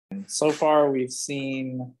So far, we've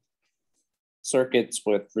seen circuits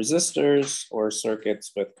with resistors or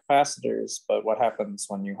circuits with capacitors, but what happens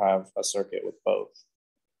when you have a circuit with both?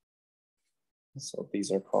 So these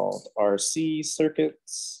are called RC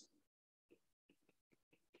circuits.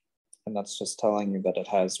 And that's just telling you that it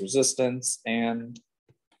has resistance and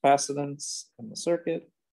capacitance in the circuit.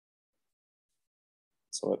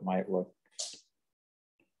 So it might look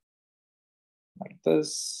like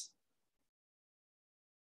this.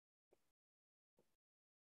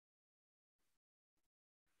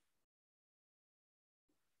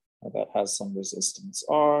 That has some resistance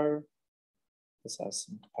R, this has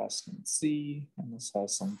some capacitance C, and this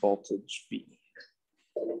has some voltage V.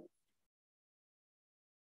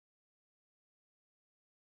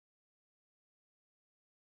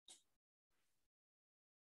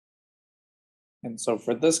 And so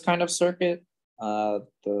for this kind of circuit,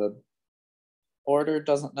 the order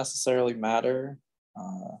doesn't necessarily matter.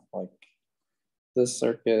 Like this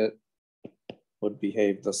circuit would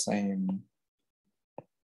behave the same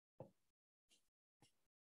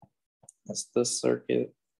as this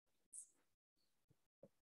circuit.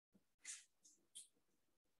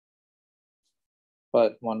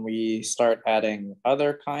 But when we start adding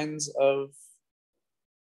other kinds of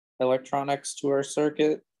electronics to our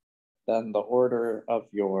circuit, then the order of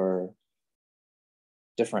your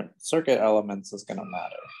different circuit elements is going to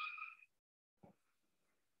matter.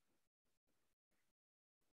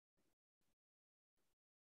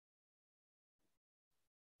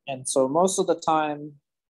 And so most of the time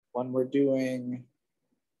when we're doing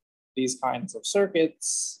these kinds of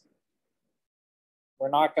circuits, we're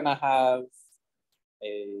not going to have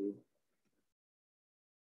it's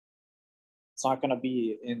not going to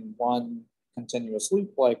be in one continuous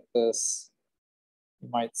loop like this. You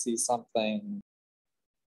might see something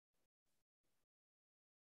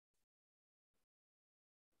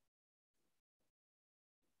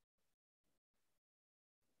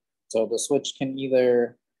so the switch can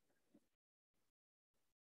either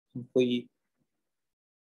complete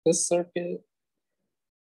this circuit.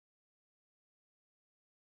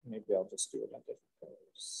 Maybe I'll just do it in different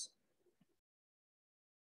colors.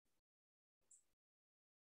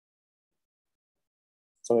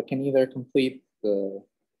 So it can either complete the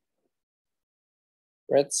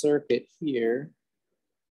red circuit here,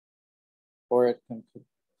 or it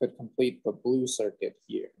could complete the blue circuit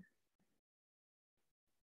here.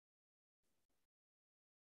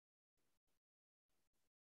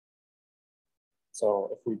 So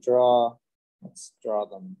if we draw, let's draw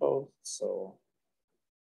them both. So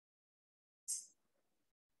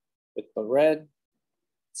with the red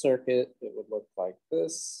circuit, it would look like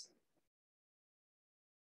this.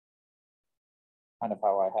 Kind of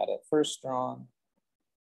how I had it first drawn.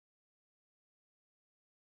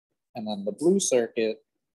 And then the blue circuit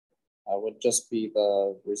would just be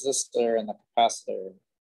the resistor and the capacitor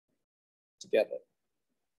together.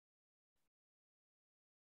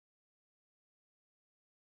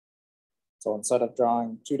 So instead of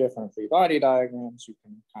drawing two different free body diagrams, you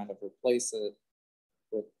can kind of replace it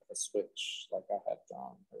with a switch like I had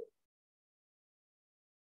drawn earlier.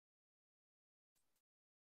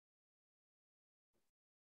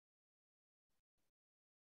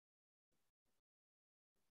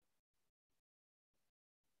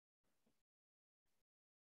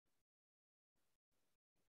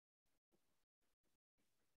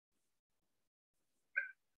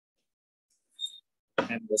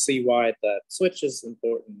 And we'll see why that switch is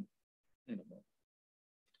important in a moment.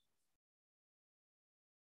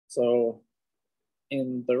 So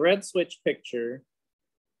in the red switch picture,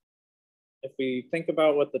 if we think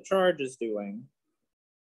about what the charge is doing,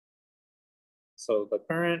 so the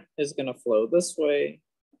current is going to flow this way,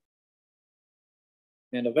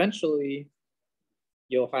 and eventually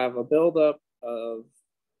you'll have a buildup of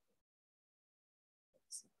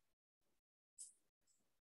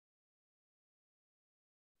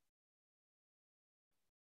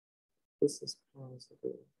this is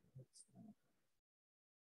positive.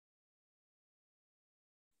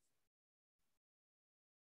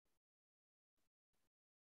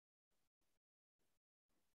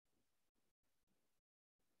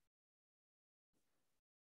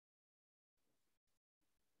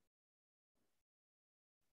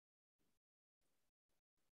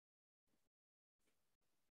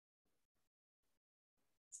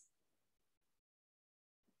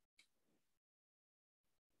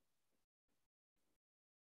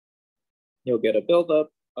 You'll get a buildup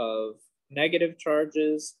of negative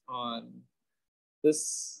charges on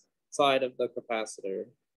this side of the capacitor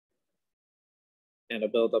and a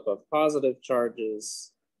buildup of positive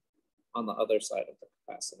charges on the other side of the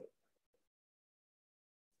capacitor.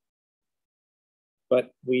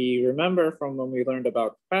 But we remember from when we learned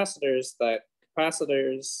about capacitors that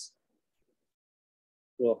capacitors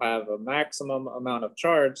will have a maximum amount of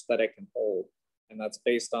charge that it can hold. And that's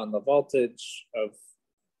based on the voltage of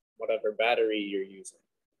whatever battery you're using.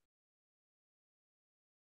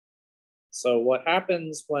 So what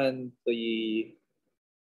happens when the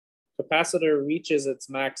capacitor reaches its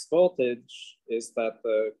max voltage is that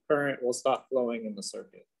the current will stop flowing in the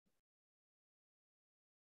circuit.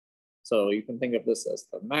 So you can think of this as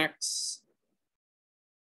the max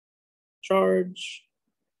charge.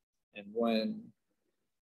 And when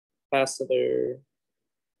capacitor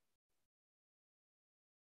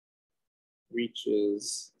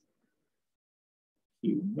reaches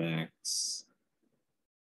Q max,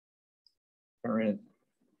 current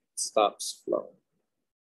stops flowing.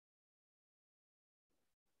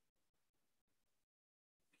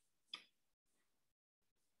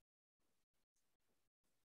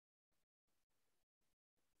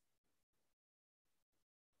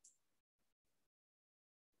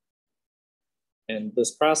 And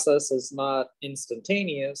this process is not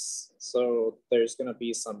instantaneous, so there's going to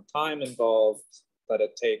be some time involved that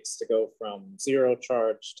it takes to go from 0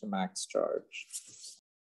 charge to max charge.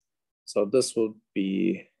 So this would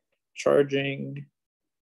be charging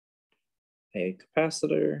a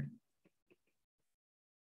capacitor.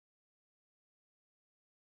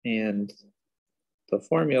 And the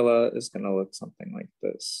formula is going to look something like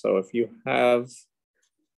this. So if you have,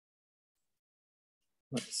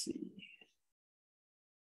 let's see.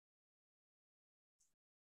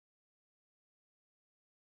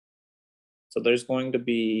 So there's going to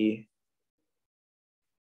be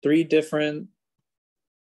 3 different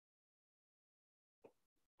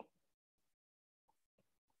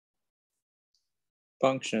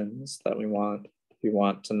functions that we want. We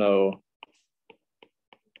want to know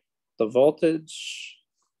the voltage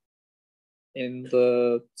in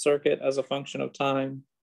the circuit as a function of time,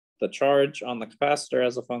 the charge on the capacitor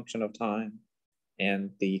as a function of time, and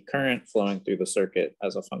the current flowing through the circuit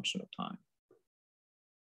as a function of time.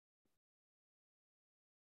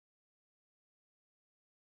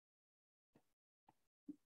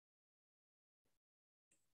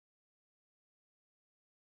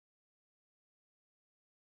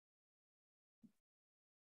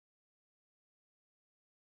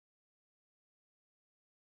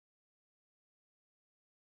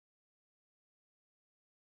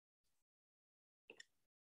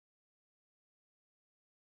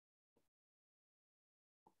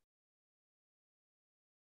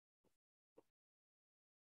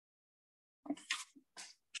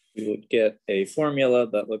 We would get a formula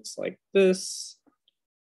that looks like this.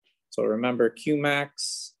 So remember,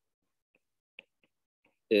 Qmax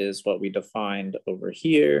is what we defined over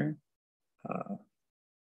here.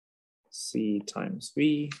 C times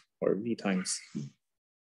V, or V times C.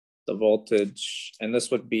 The voltage, and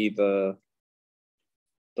this would be the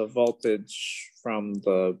voltage from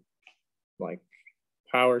the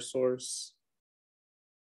power source.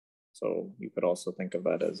 So you could also think of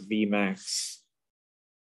that as V max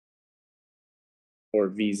or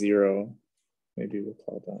V0, maybe we'll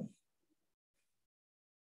call that.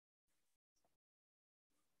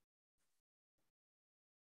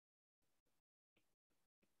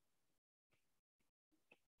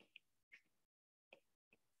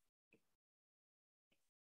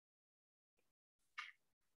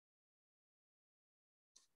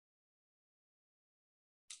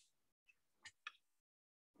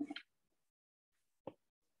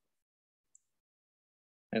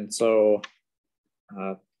 And so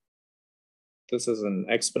this is an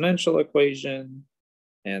exponential equation,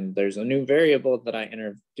 and there's a new variable that I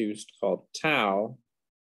introduced called tau.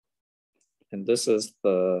 And this is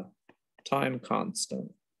the time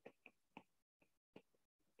constant.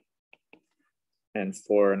 And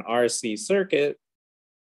for an RC circuit,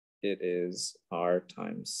 it is R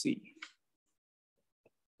times C.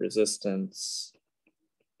 Resistance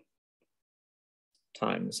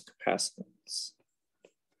times capacitance.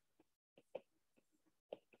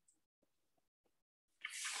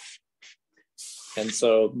 And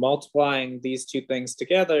so multiplying these two things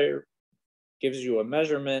together gives you a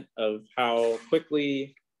measurement of how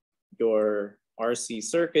quickly your RC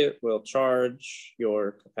circuit will charge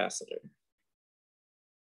your capacitor.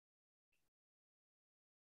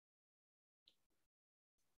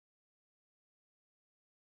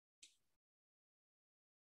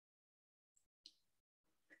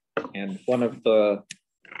 And one of the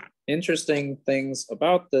interesting things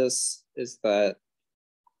about this is that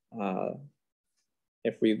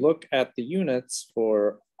if we look at the units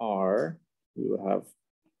for R, we will have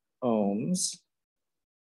ohms.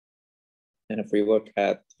 And if we look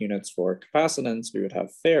at units for capacitance, we would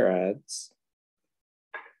have farads.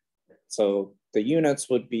 So the units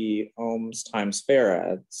would be ohms times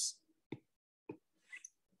farads.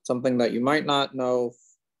 Something that you might not know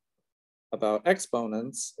about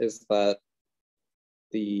exponents is that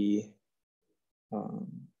the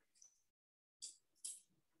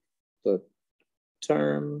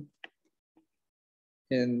term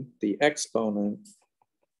in the exponent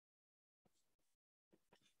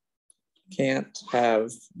can't have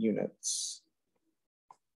units.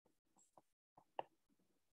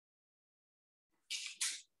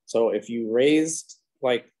 So if you raised,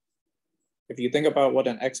 like, if you think about what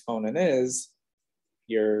an exponent is,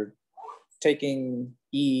 you're taking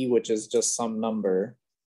e, which is just some number,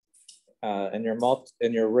 and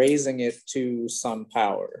you're raising it to some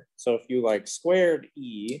power. So if you like squared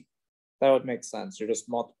e, that would make sense. You're just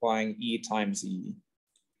multiplying e times e.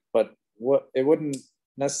 But it wouldn't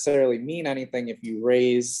necessarily mean anything if you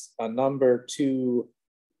raise a number to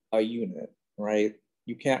a unit, right?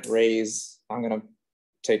 You can't raise, I'm gonna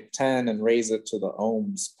take 10 and raise it to the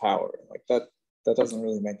ohms power. Like that doesn't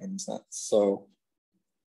really make any sense. So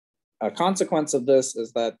a consequence of this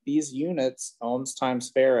is that these units, ohms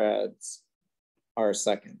times farads, are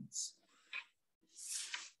seconds.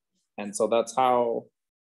 And so that's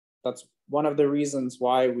one of the reasons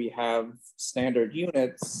why we have standard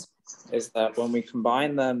units, is that when we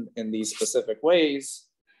combine them in these specific ways,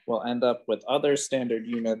 we'll end up with other standard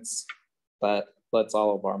units that lets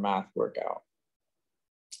all of our math work out.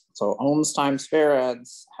 So ohms times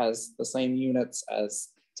farads has the same units as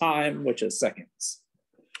time, which is seconds.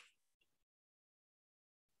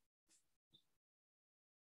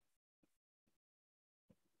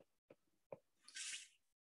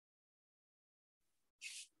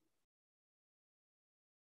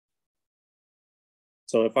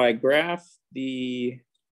 So if I graph the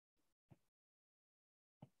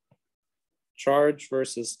charge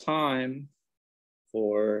versus time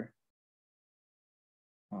for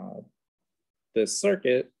this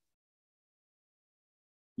circuit,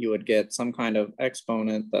 you would get some kind of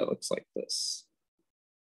exponent that looks like this.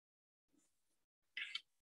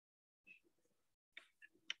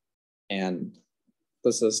 And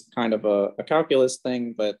this is kind of a calculus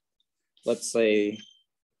thing, but let's say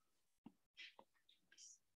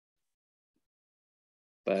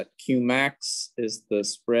that Q max is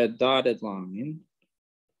this red dotted line.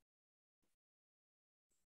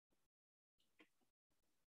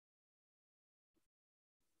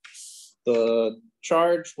 The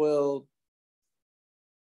charge will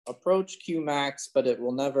approach Q max, but it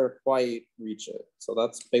will never quite reach it. So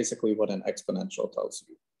that's basically what an exponential tells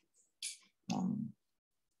you.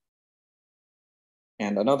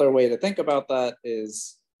 And another way to think about that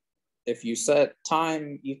is if you set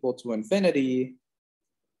time equal to infinity,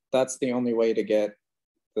 that's the only way to get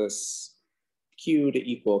this Q to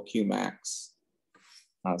equal Q max.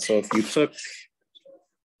 So if you took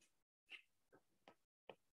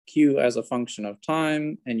Q as a function of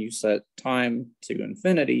time and you set time to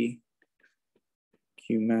infinity,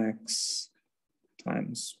 Q max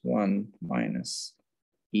times 1 minus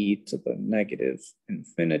e to the negative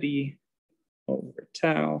infinity over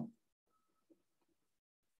tau.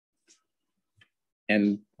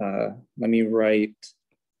 And let me write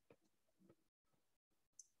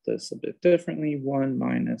this a bit differently. 1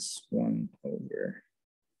 minus 1 over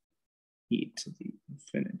e to the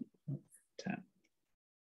infinity of tau.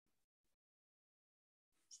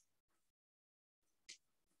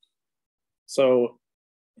 So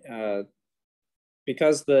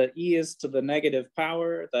because the e is to the negative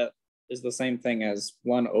power, that is the same thing as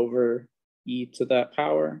 1 over e to that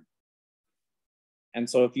power. And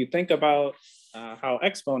so if you think about how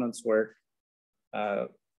exponents work,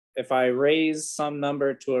 if I raise some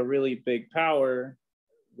number to a really big power,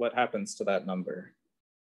 what happens to that number?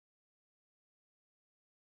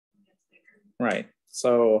 Right,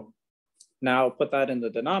 so now put that in the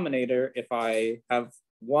denominator. If I have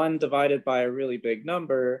 1 divided by a really big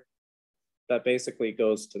number, that basically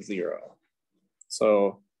goes to 0.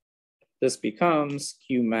 So this becomes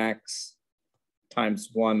Q max times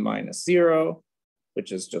 1 minus 0,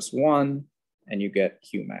 which is just 1, and you get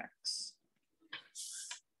Q max.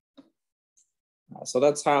 So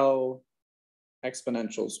that's how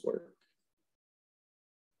exponentials work.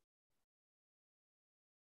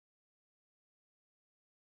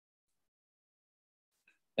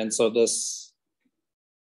 And so this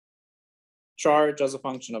charge as a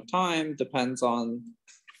function of time depends on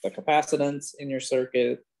the capacitance in your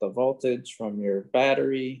circuit, the voltage from your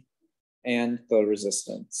battery, and the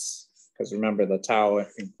resistance. Because remember, the tau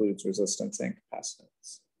includes resistance and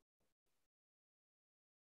capacitance.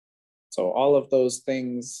 So all of those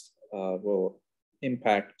things will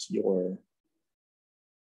impact your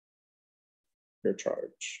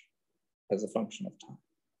charge as a function of time.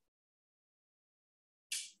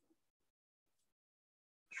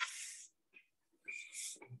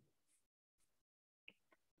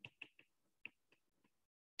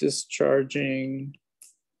 Discharging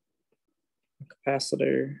a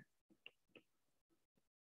capacitor.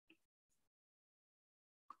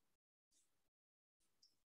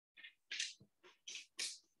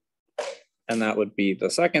 And that would be the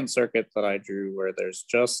second circuit that I drew where there's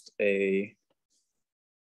just a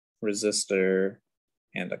resistor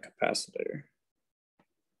and a capacitor.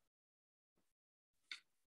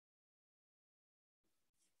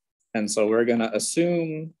 And so we're going to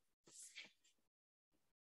assume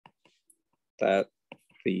that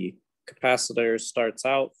the capacitor starts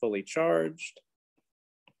out fully charged.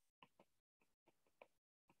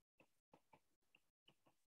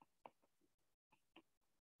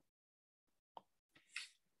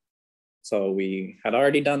 So we had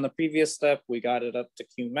already done the previous step. We got it up to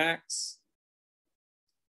Q max.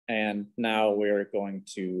 And now we're going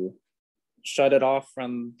to shut it off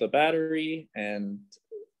from the battery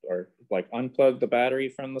or like unplug the battery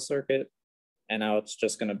from the circuit. And now it's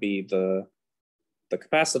just going to be the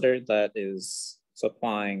capacitor that is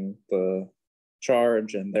supplying the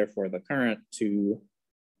charge and therefore the current to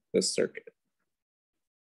this circuit.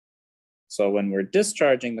 So when we're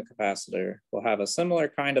discharging the capacitor, we'll have a similar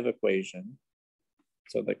kind of equation.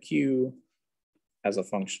 So the Q as a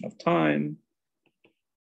function of time,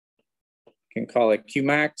 can call it Q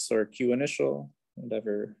max or Q initial,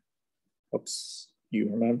 whatever helps you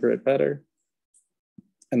remember it better.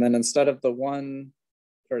 And then instead of the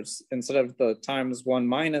times 1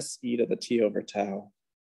 minus e to the t over tau,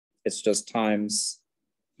 it's just times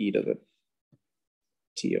e to the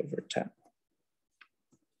t over tau.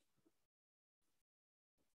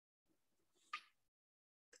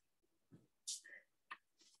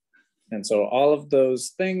 And so all of those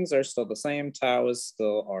things are still the same. Tau is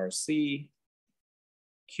still RC.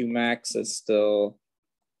 Q max is still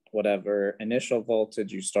whatever initial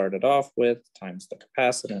voltage you started off with times the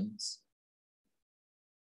capacitance.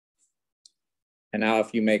 And now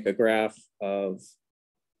if you make a graph of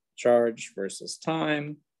charge versus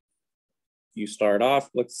time, you start off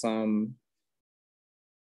with some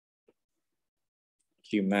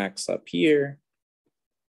Q max up here,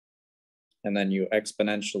 and then you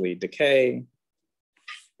exponentially decay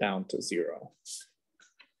down to 0.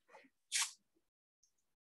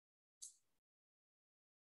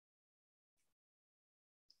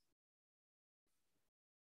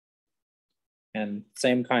 And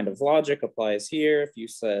same kind of logic applies here. If you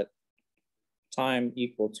set time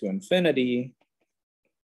equal to infinity,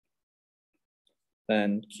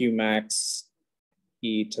 then Q max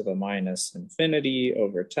e to the minus infinity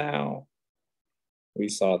over tau. We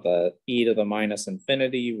saw that e to the minus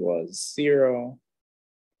infinity was 0.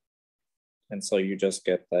 And so you just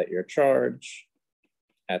get that your charge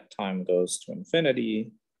at time goes to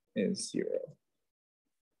infinity is 0.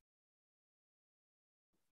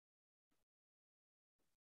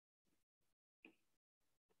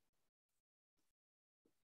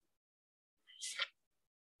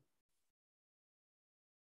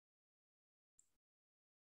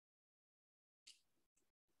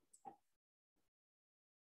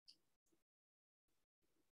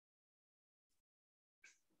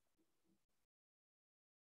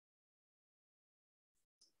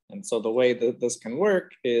 And so the way that this can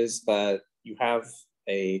work is that you have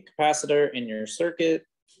a capacitor in your circuit.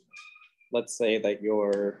 Let's say that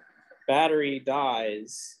your battery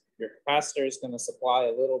dies, your capacitor is going to supply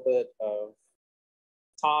a little bit of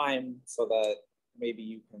time so that maybe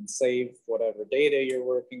you can save whatever data you're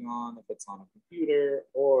working on if it's on a computer,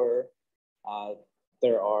 or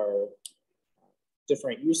there are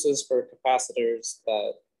different uses for capacitors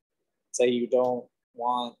that say you don't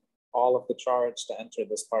want all of the charge to enter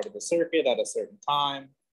this part of the circuit at a certain time.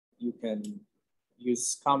 You can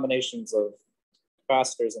use combinations of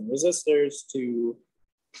capacitors and resistors to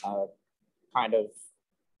kind of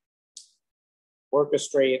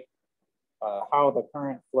orchestrate how the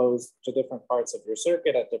current flows to different parts of your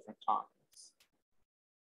circuit at different times.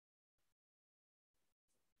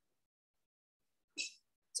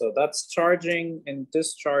 So that's charging and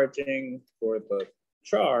discharging for the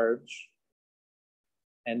charge.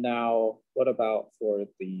 And now what about for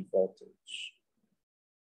the voltage?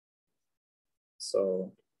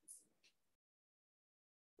 So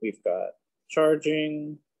we've got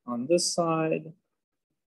charging on this side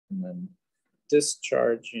and then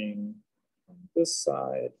discharging on this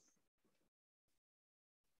side.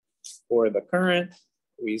 For the current,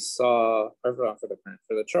 we saw, or for the current,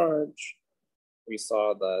 for the charge, we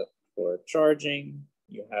saw that for charging,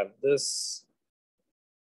 you have this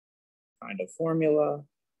kind of formula.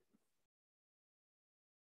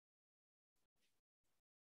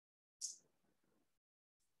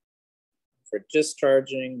 For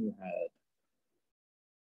discharging, you had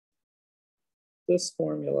this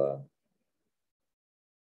formula.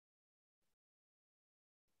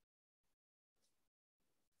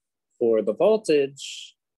 For the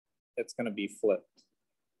voltage, it's going to be flipped.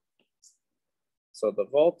 So the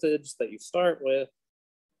voltage that you start with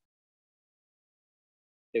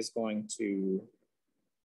is going to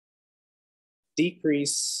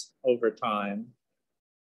decrease over time.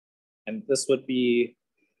 And this would be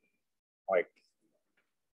like,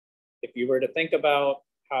 if you were to think about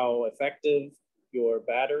how effective your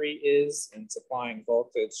battery is in supplying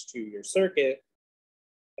voltage to your circuit,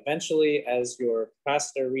 eventually as your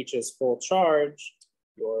capacitor reaches full charge,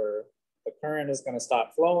 the current is going to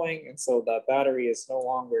stop flowing, and so that battery is no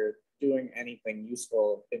longer doing anything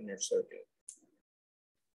useful in your circuit.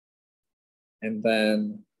 And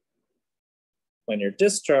then when you're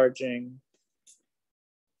discharging,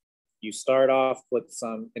 you start off with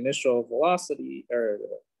some initial velocity, or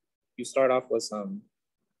you start off with some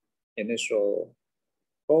initial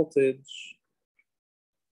voltage.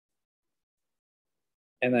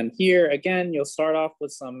 And then here, again, you'll start off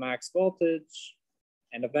with some max voltage,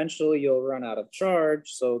 and eventually you'll run out of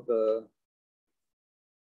charge. So the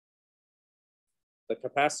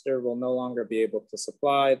capacitor will no longer be able to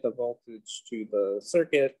supply the voltage to the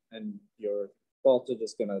circuit, and your voltage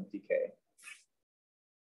is going to decay.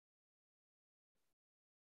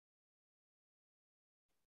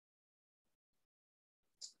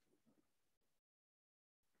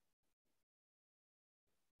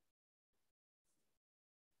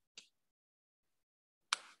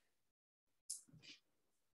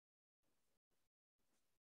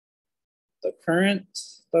 The current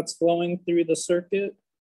that's flowing through the circuit.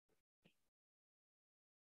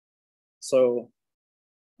 So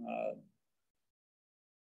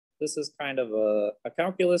this is kind of a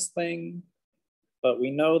calculus thing, but we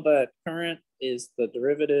know that current is the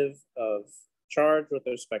derivative of charge with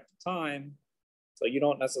respect to time. So you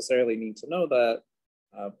don't necessarily need to know that,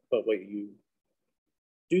 but what you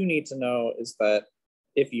do need to know is that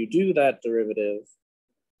if you do that derivative,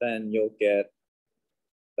 then you'll get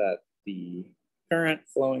that the current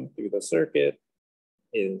flowing through the circuit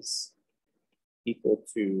is equal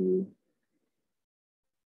to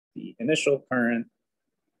the initial current,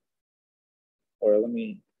 or let's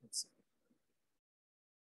see.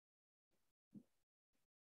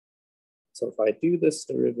 So if I do this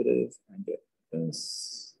derivative, I get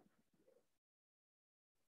this.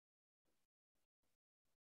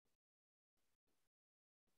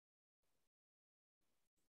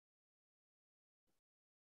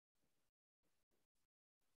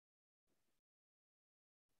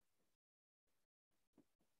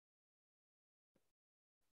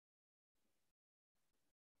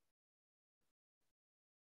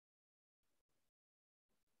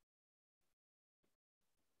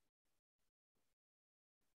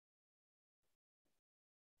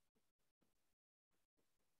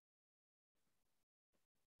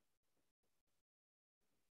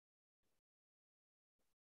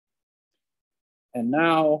 And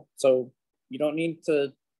now, so you don't need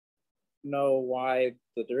to know why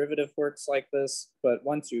the derivative works like this, but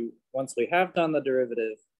once we have done the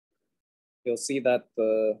derivative, you'll see that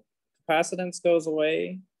the capacitance goes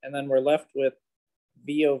away, and then we're left with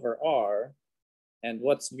V over R. And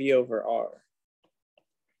what's V over R?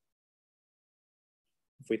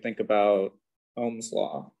 If we think about Ohm's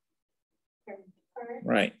law.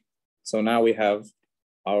 Right. So now we have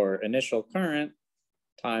our initial current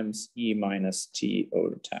times E minus T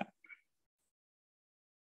over tau.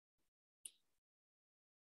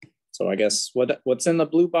 So I guess what's in the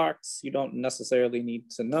blue box, you don't necessarily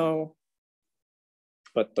need to know,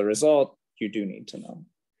 but the result you do need to know.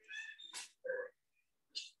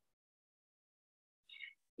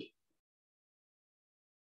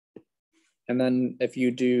 And then if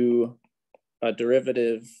you do a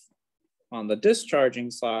derivative on the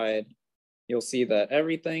discharging side, you'll see that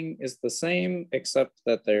everything is the same except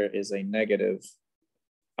that there is a negative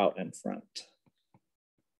out in front.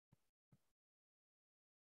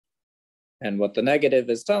 And what the negative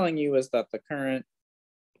is telling you is that the current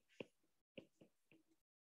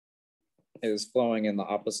is flowing in the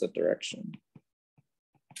opposite direction.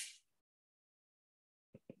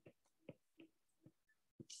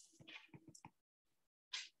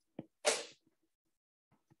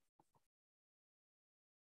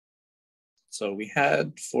 So we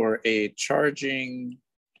had for a charging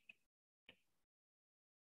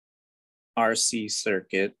RC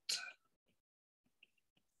circuit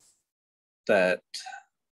that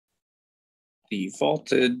the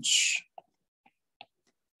voltage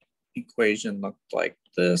equation looked like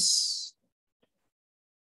this.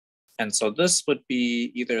 And so this would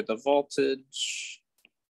be either the voltage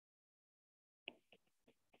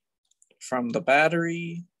from the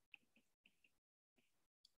battery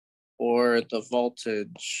or the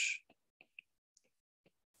voltage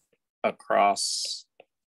across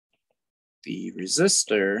the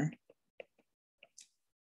resistor.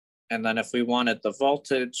 And then if we wanted the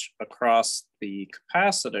voltage across the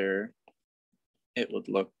capacitor, it would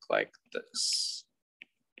look like this.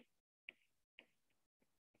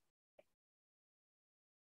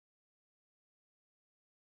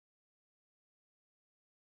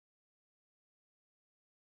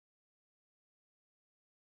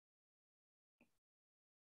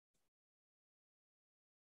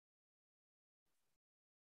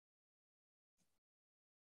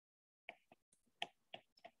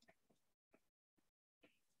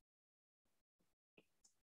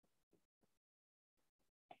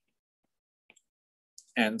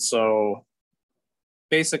 And so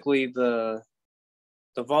basically the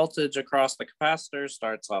voltage across the capacitor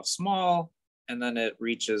starts off small and then it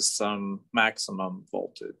reaches some maximum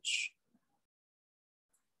voltage.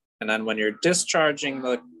 And then when you're discharging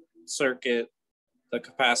the circuit, the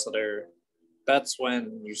capacitor, that's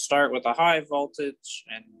when you start with a high voltage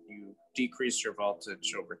and you decrease your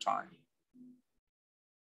voltage over time.